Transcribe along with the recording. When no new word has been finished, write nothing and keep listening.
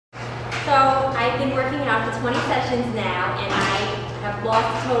I've been working out for 20 sessions now, and I have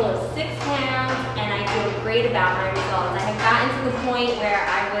lost a total of 6 pounds, and I feel great about my results. I have gotten to the point where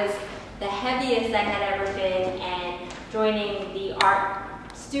I was the heaviest I had ever been, and joining the art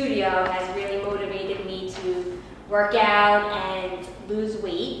studio has really motivated me to work out and lose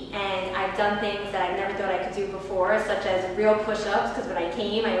weight. And I've done things that I never thought I could do before, such as real push-ups, because when I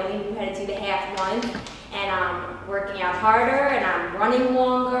came, I only knew how to do the half ones. And I'm working out harder, and I'm running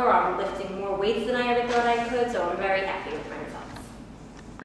longer, or I'm lifting more weights than I ever thought I could, so I'm very happy.